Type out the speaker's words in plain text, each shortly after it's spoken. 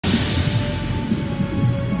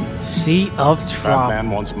Sea of Batman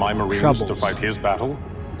wants my Marines to troubles. fight his battle?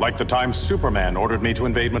 Like the time Superman ordered me to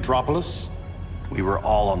invade Metropolis? We were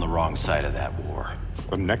all on the wrong side of that war.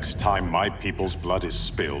 The next time my people's blood is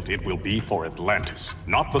spilled, it will be for Atlantis,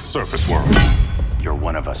 not the surface world. You're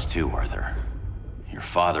one of us too, Arthur. Your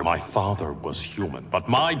father... My father was human, but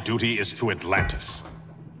my duty is to Atlantis.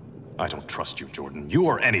 I don't trust you, Jordan. You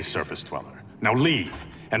or any surface dweller. Now leave,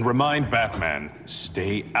 and remind Batman,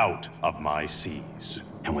 stay out of my seas.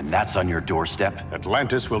 And when that's on your doorstep...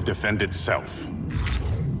 Atlantis will defend itself.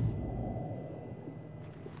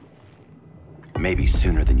 Maybe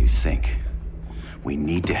sooner than you think. We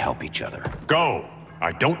need to help each other. Go!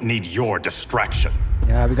 I don't need your distraction.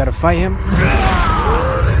 Yeah, we gotta fight him.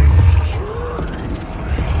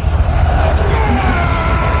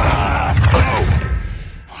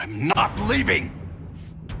 I'm not leaving!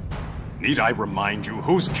 Need I remind you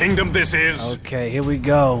whose kingdom this is? Okay, here we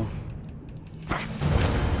go.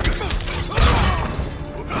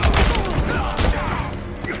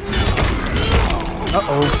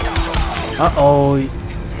 Uh-oh. Uh-oh.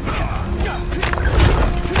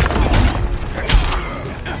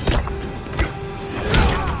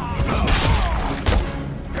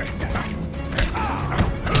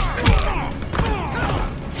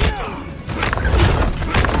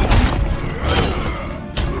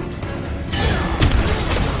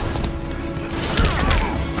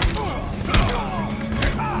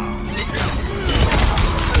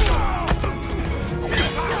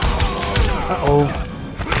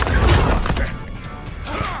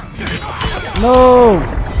 No!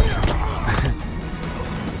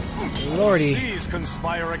 Lordy. The seas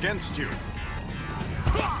conspire against you.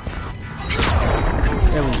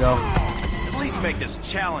 There we go. At least make this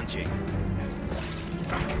challenging.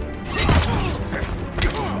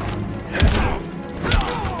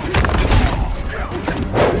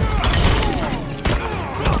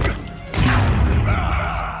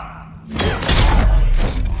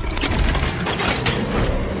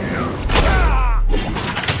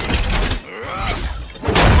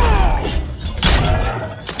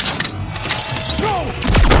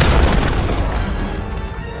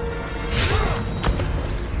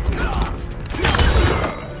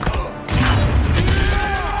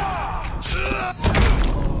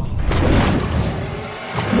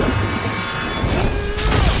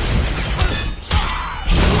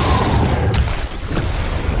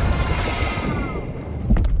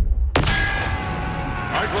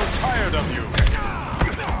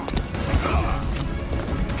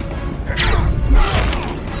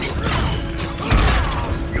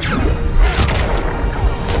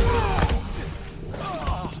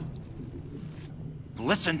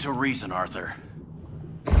 Listen to reason, Arthur.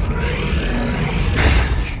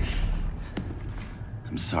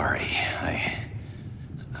 I'm sorry. I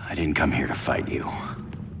didn't come here to fight you.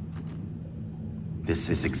 This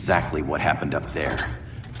is exactly what happened up there.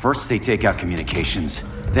 First they take out communications,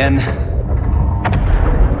 then...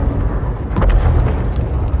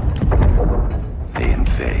 they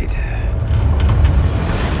invade.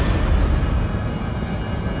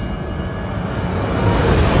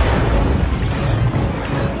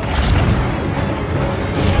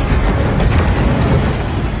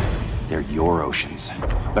 Your oceans,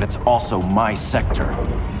 but it's also my sector.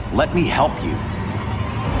 Let me help you.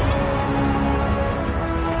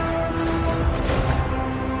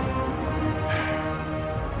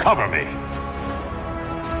 Cover me.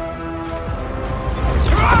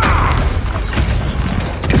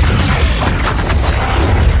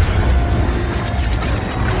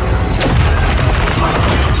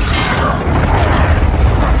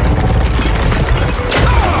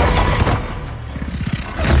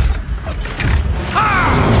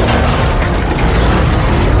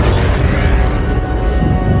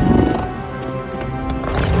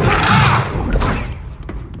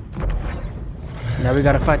 Now we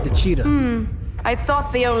gotta fight the cheetah. I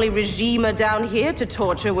thought the only regimer down here to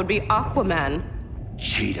torture would be Aqua Man.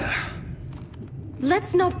 Cheetah.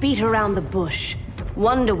 Let's not beat around the bush.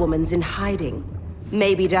 Wonder Woman's in hiding.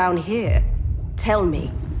 Maybe down here. Tell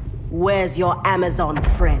me, where's your Amazon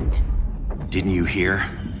friend? Didn't you hear?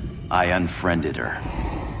 I unfriended her.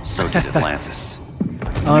 So did Atlantis.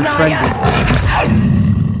 Unfriended.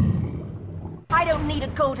 I don't need a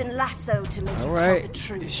golden lasso to make you tell the Alright.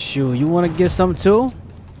 truth. Shoot, you wanna get some too?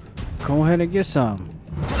 Go ahead and get some.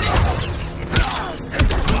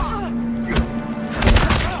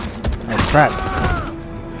 Oh crap.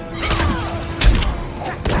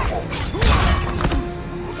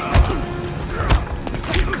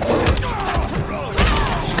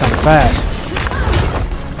 She's coming fast.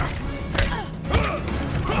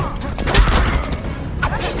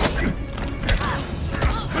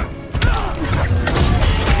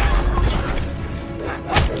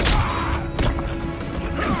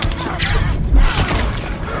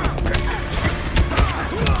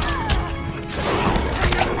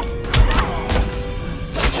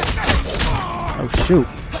 shoot.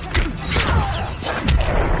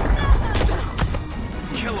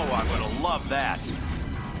 Kilowatt would have loved that.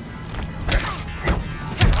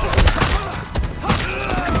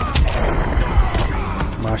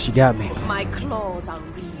 Wow, she got me. My claws are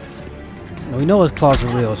real. No, we know his claws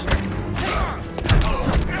are real.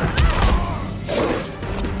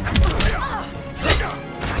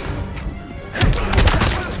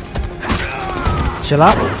 Chill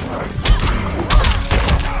out.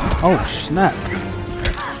 Oh, snap.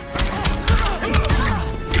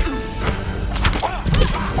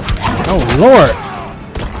 Oh, Lord.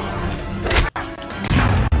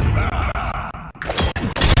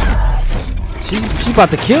 She's about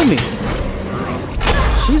to kill me.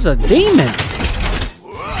 She's a demon.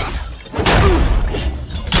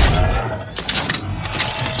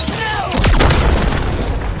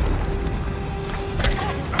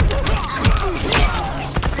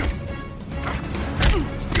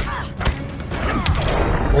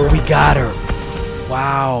 Oh, we got her.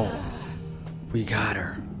 Wow. We got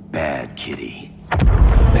her. Bad kitty.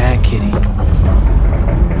 Bad kitty.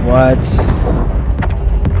 What?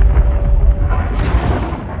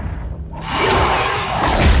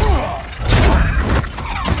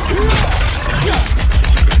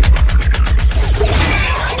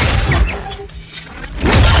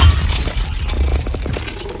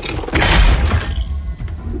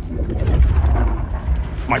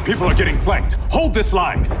 My people are getting flanked. Hold this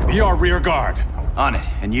line. Be our rear guard. On it.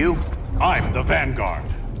 And you? I'm the vanguard.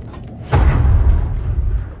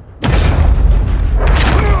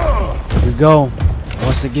 Here we go.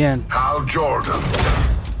 Once again. Hal Jordan,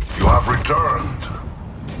 you have returned.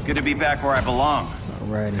 Good to be back where I belong.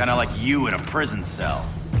 Alrighty. Kinda like you in a prison cell.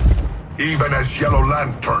 Even as Yellow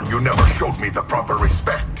Lantern, you never showed me the proper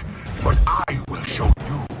respect. But I will show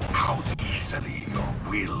you how easily your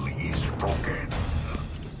will is broken.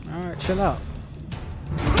 Alright, chill out.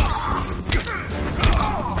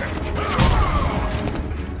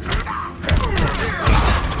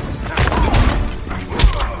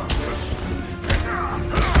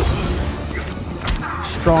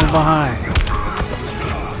 Strong behind.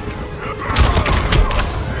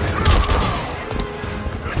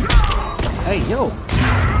 Hey, yo.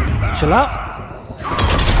 Chill out.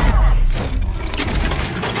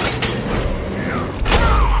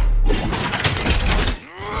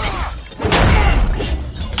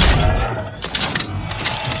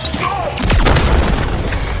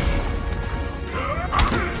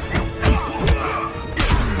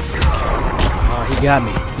 Oh, he got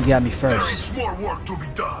me. He got me There first. is more work to be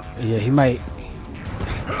done. Yeah, he might.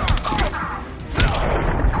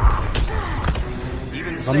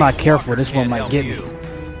 If I'm not careful, this one might get me.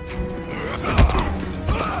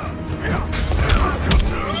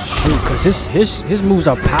 Shoot, cause his moves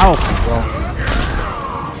are powerful, bro.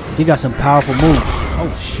 He got some powerful moves.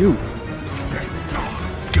 Oh shoot.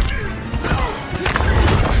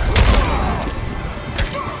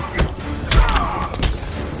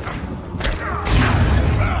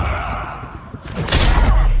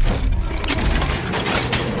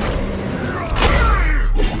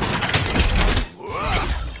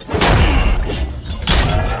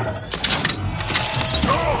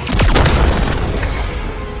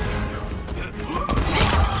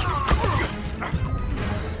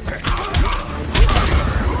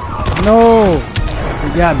 No! He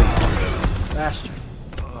got me. Bastard.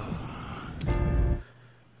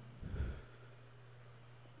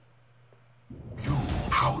 You,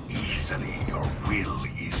 how easily your will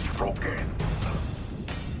is broken.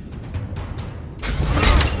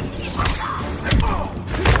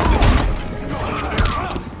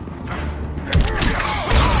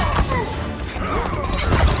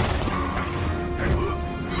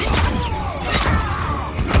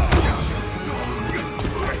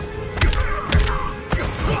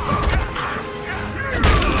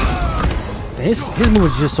 His move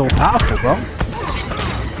is just so powerful, bro.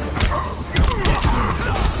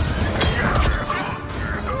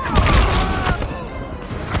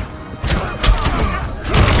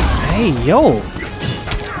 Hey, yo.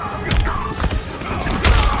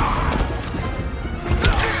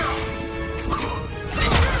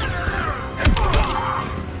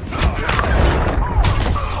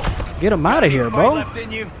 Get him out of here, bro. Left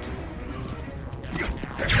in you?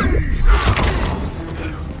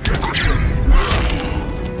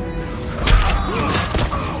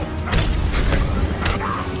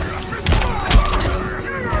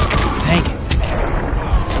 Dang it.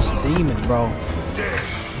 This demon, bro. Death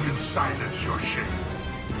will silence your shame.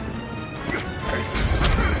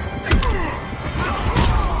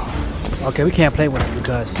 Okay, we can't play with him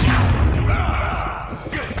because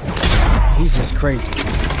he's just crazy.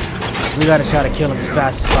 We gotta try to kill him as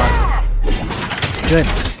fast as possible.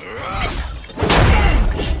 Goodness.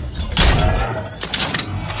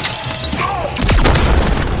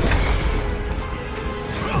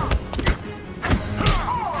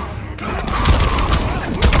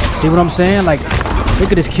 See what I'm saying? Like,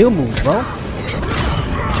 look at his kill moves, bro.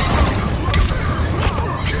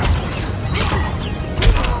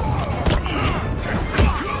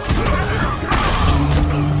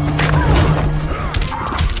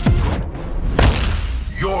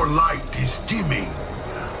 Your light is dimming.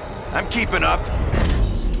 I'm keeping up.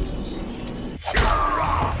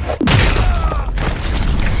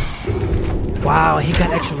 Wow, he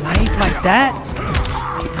got extra life like that?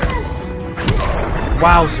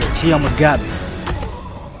 Wowzer, he almost got me.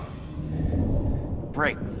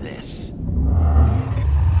 Break this.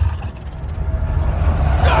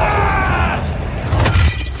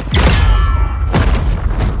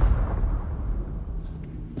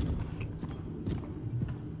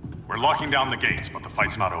 We're locking down the gates, but the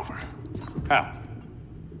fight's not over. How?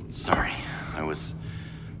 Sorry, I was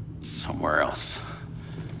somewhere else.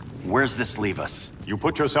 Where's this leave us? You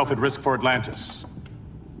put yourself at risk for Atlantis.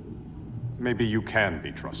 Maybe you can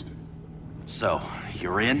be trusted. So,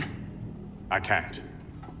 you're in? I can't.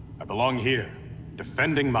 I belong here,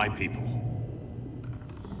 defending my people.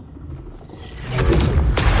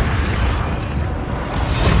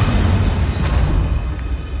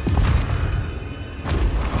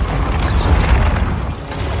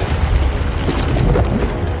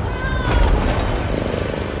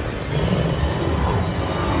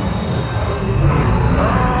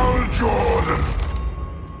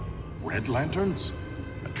 Red Lanterns?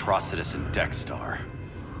 Atrocitus and Dexstar.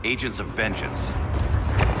 Agents of Vengeance.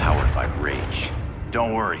 Powered by rage.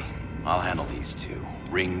 Don't worry, I'll handle these two,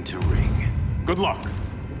 ring to ring. Good luck.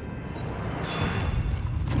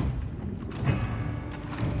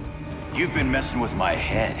 You've been messing with my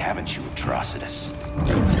head, haven't you, Atrocitus?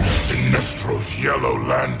 Sinestro's Yellow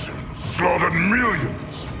Lanterns slaughtered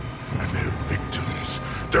millions, and their victims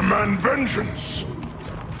demand vengeance.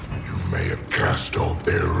 You may have cast off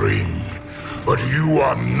their ring, but you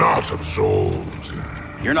are not absolved.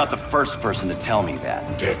 You're not the first person to tell me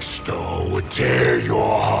that. Dexter would tear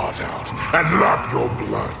your heart out and lap your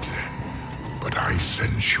blood. But I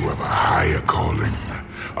sense you have a higher calling.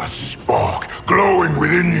 A spark glowing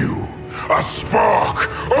within you. A spark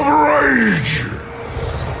of rage!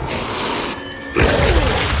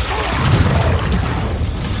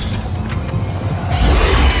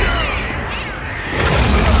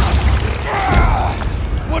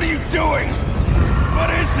 What are you doing? What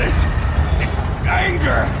is this? This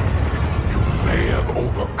anger! You may have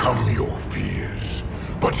overcome your fears,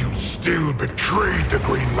 but you still betrayed the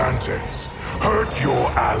Green Lanterns, hurt your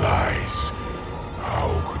allies.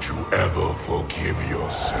 How could you ever forgive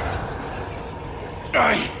yourself?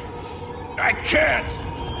 I can't!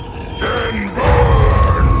 Then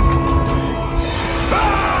burn!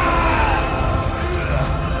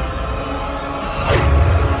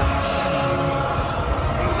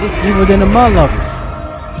 It's evil than the motherlover.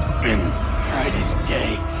 In brightest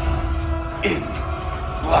day, in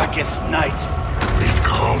blackest night.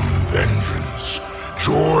 Become vengeance.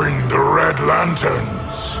 Join the Red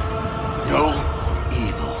Lanterns. No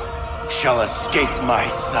evil shall escape my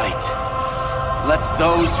sight. Let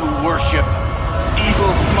those who worship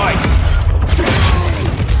evil's might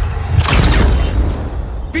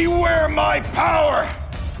beware my power!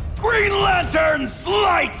 Green Lantern's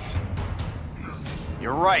light!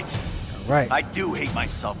 You're right. Right. I do hate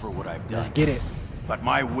myself for what I've done. Let's get it. But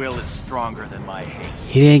my will is stronger than my hate.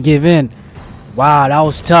 He didn't give in. Wow, that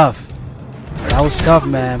was tough. That was tough,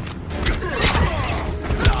 man.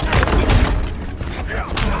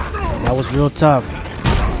 That was real tough.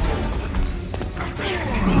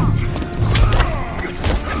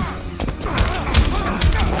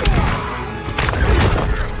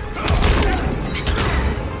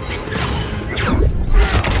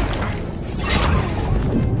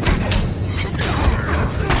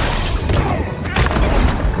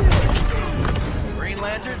 Green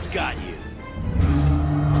Lantern's got you.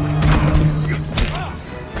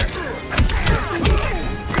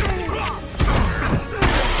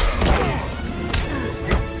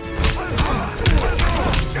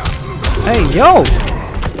 Hey, yo!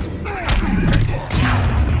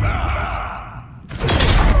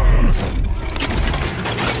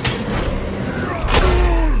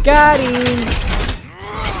 Got him!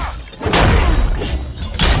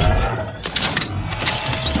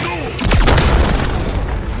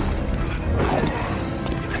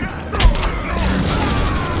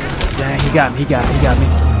 Dang, he got me, he got me.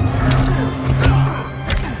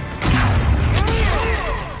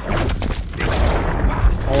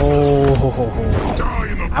 Die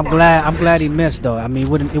in the I'm glad he missed though. I mean, it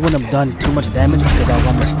wouldn't have done too much damage because I was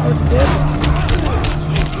almost already dead.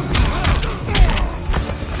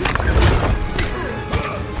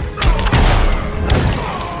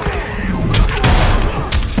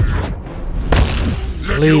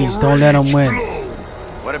 Please don't let him win.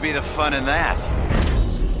 What'd be the fun in that?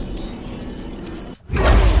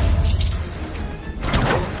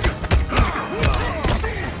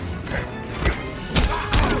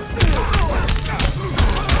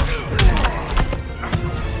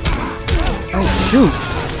 Oh shoot!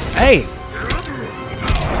 Hey,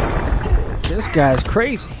 this guy's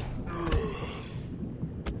crazy.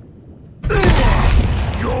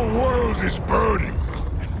 Your world is burning,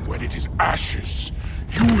 and when it is ashes,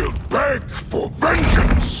 you will beg for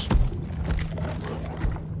vengeance!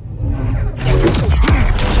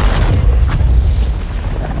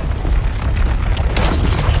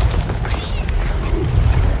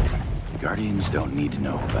 The Guardians don't need to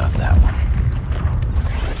know about that one.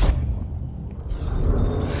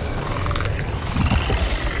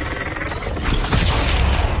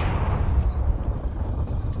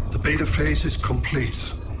 The beta phase is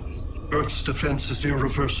complete. Earth's defense is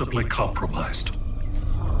irreversibly compromised.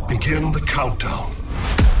 Begin the countdown.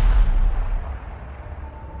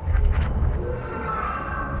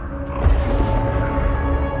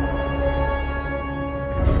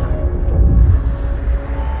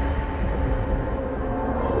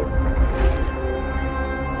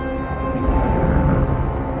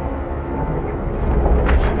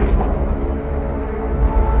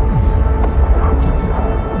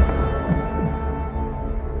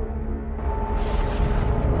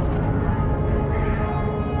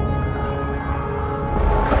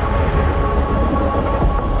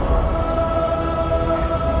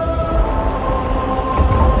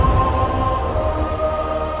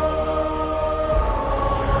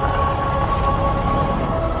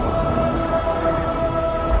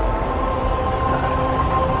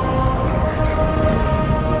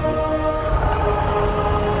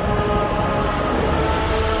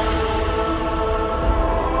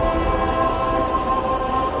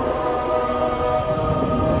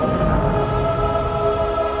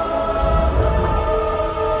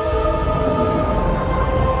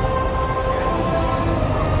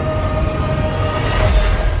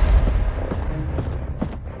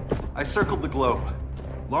 I circled the globe.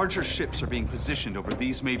 Larger ships are being positioned over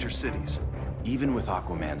these major cities. Even with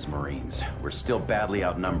Aqua Man's Marines, we're still badly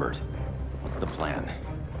outnumbered. What's the plan?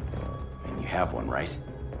 And you have one, right?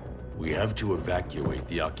 We have to evacuate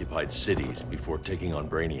the occupied cities before taking on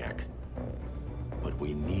Brainiac. But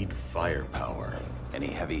we need firepower. Any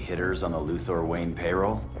heavy hitters on the Luthor Wayne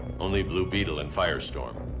payroll? Only Blue Beetle and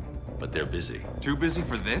Firestorm. But they're busy. Too busy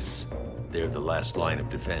for this? They're the last line of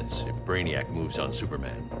defense if Brainiac moves on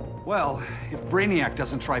Superman. Well, if Brainiac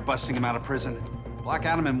doesn't try busting him out of prison, Black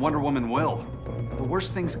Adam and Wonder Woman will. The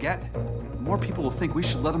worse things get, the more people will think we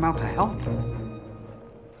should let him out to help.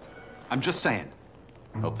 I'm just saying.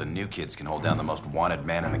 Hope the new kids can hold down the most wanted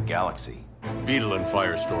man in the galaxy. Beetle and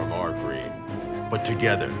Firestorm are green. But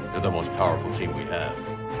together, they're the most powerful team we have.